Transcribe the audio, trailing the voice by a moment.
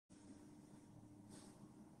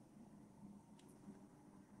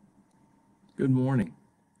Good morning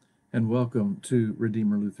and welcome to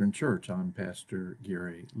Redeemer Lutheran Church. I'm Pastor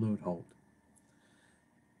Gary Lodeholt.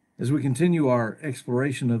 As we continue our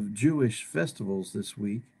exploration of Jewish festivals this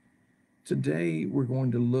week, today we're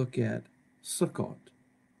going to look at Sukkot,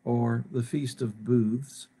 or the Feast of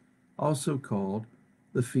Booths, also called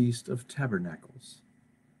the Feast of Tabernacles.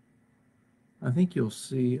 I think you'll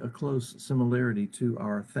see a close similarity to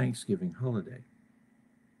our Thanksgiving holiday.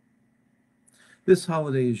 This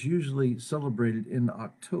holiday is usually celebrated in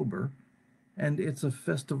October, and it's a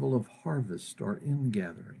festival of harvest or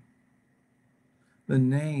ingathering. The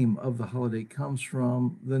name of the holiday comes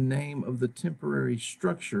from the name of the temporary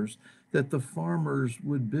structures that the farmers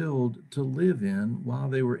would build to live in while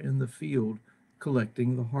they were in the field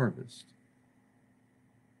collecting the harvest.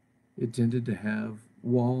 It tended to have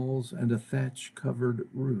walls and a thatch-covered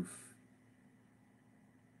roof.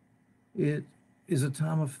 It is a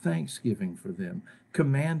time of thanksgiving for them,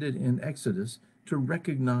 commanded in Exodus to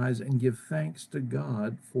recognize and give thanks to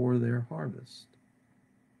God for their harvest.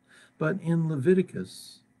 But in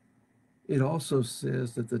Leviticus, it also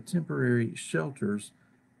says that the temporary shelters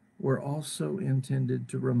were also intended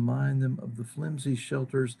to remind them of the flimsy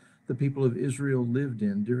shelters the people of Israel lived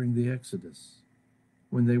in during the Exodus,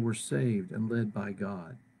 when they were saved and led by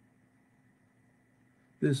God.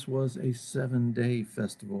 This was a 7-day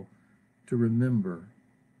festival to remember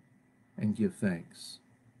and give thanks.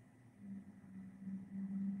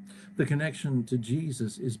 The connection to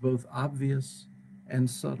Jesus is both obvious and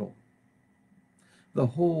subtle. The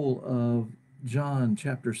whole of John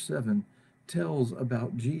chapter 7 tells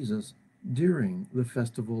about Jesus during the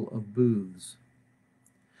Festival of Booths.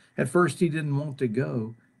 At first, he didn't want to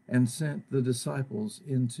go and sent the disciples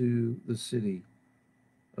into the city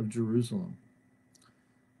of Jerusalem.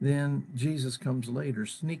 Then Jesus comes later,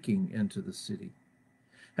 sneaking into the city.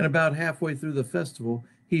 And about halfway through the festival,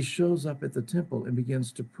 he shows up at the temple and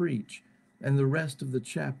begins to preach. And the rest of the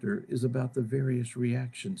chapter is about the various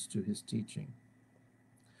reactions to his teaching.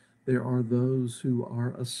 There are those who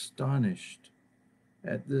are astonished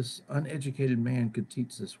at this uneducated man could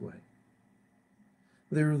teach this way.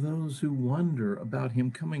 There are those who wonder about him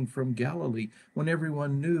coming from Galilee when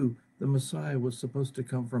everyone knew the Messiah was supposed to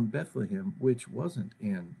come from Bethlehem, which wasn't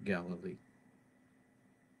in Galilee.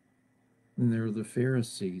 And there are the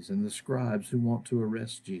Pharisees and the scribes who want to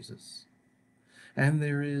arrest Jesus. And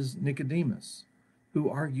there is Nicodemus, who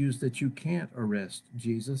argues that you can't arrest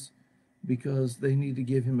Jesus because they need to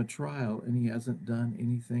give him a trial and he hasn't done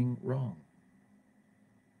anything wrong.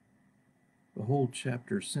 The whole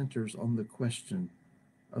chapter centers on the question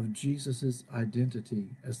of Jesus' identity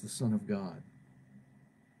as the Son of God.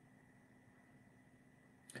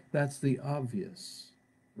 That's the obvious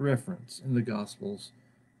reference in the Gospels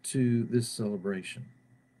to this celebration.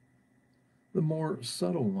 The more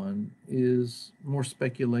subtle one is more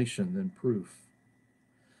speculation than proof.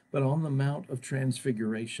 But on the Mount of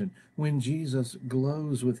Transfiguration, when Jesus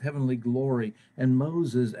glows with heavenly glory and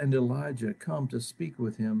Moses and Elijah come to speak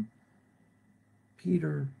with him,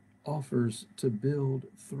 Peter offers to build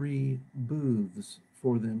 3 booths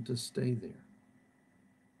for them to stay there.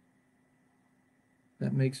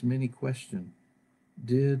 That makes many question,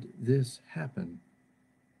 did this happen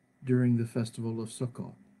during the festival of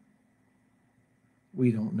Sukkot?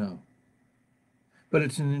 We don't know. But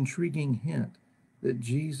it's an intriguing hint that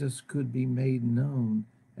Jesus could be made known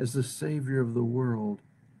as the Savior of the world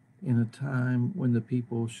in a time when the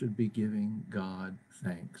people should be giving God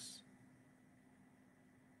thanks.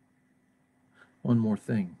 One more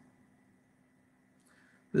thing.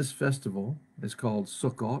 This festival is called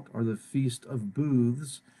Sukkot, or the Feast of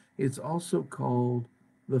Booths. It's also called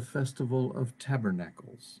the Festival of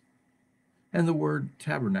Tabernacles. And the word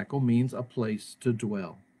tabernacle means a place to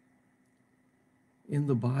dwell. In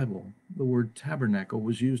the Bible, the word tabernacle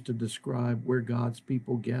was used to describe where God's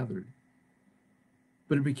people gathered.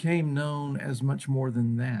 But it became known as much more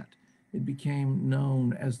than that. It became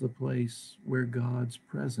known as the place where God's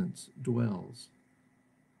presence dwells.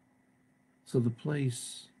 So the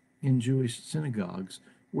place in Jewish synagogues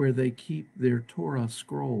where they keep their Torah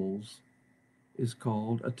scrolls is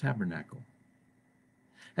called a tabernacle.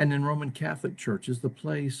 And in Roman Catholic churches, the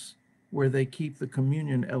place where they keep the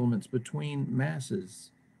communion elements between masses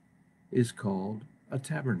is called a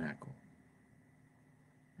tabernacle.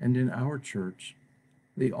 And in our church,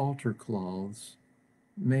 the altar cloths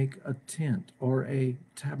make a tent or a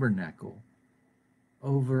tabernacle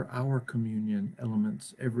over our communion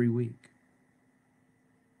elements every week.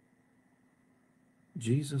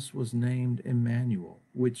 Jesus was named Emmanuel,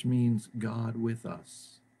 which means God with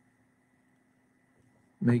us.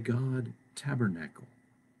 May God tabernacle.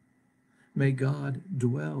 May God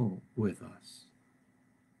dwell with us,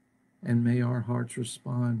 and may our hearts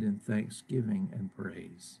respond in thanksgiving and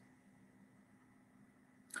praise.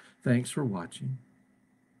 Thanks for watching,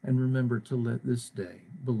 and remember to let this day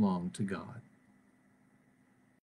belong to God.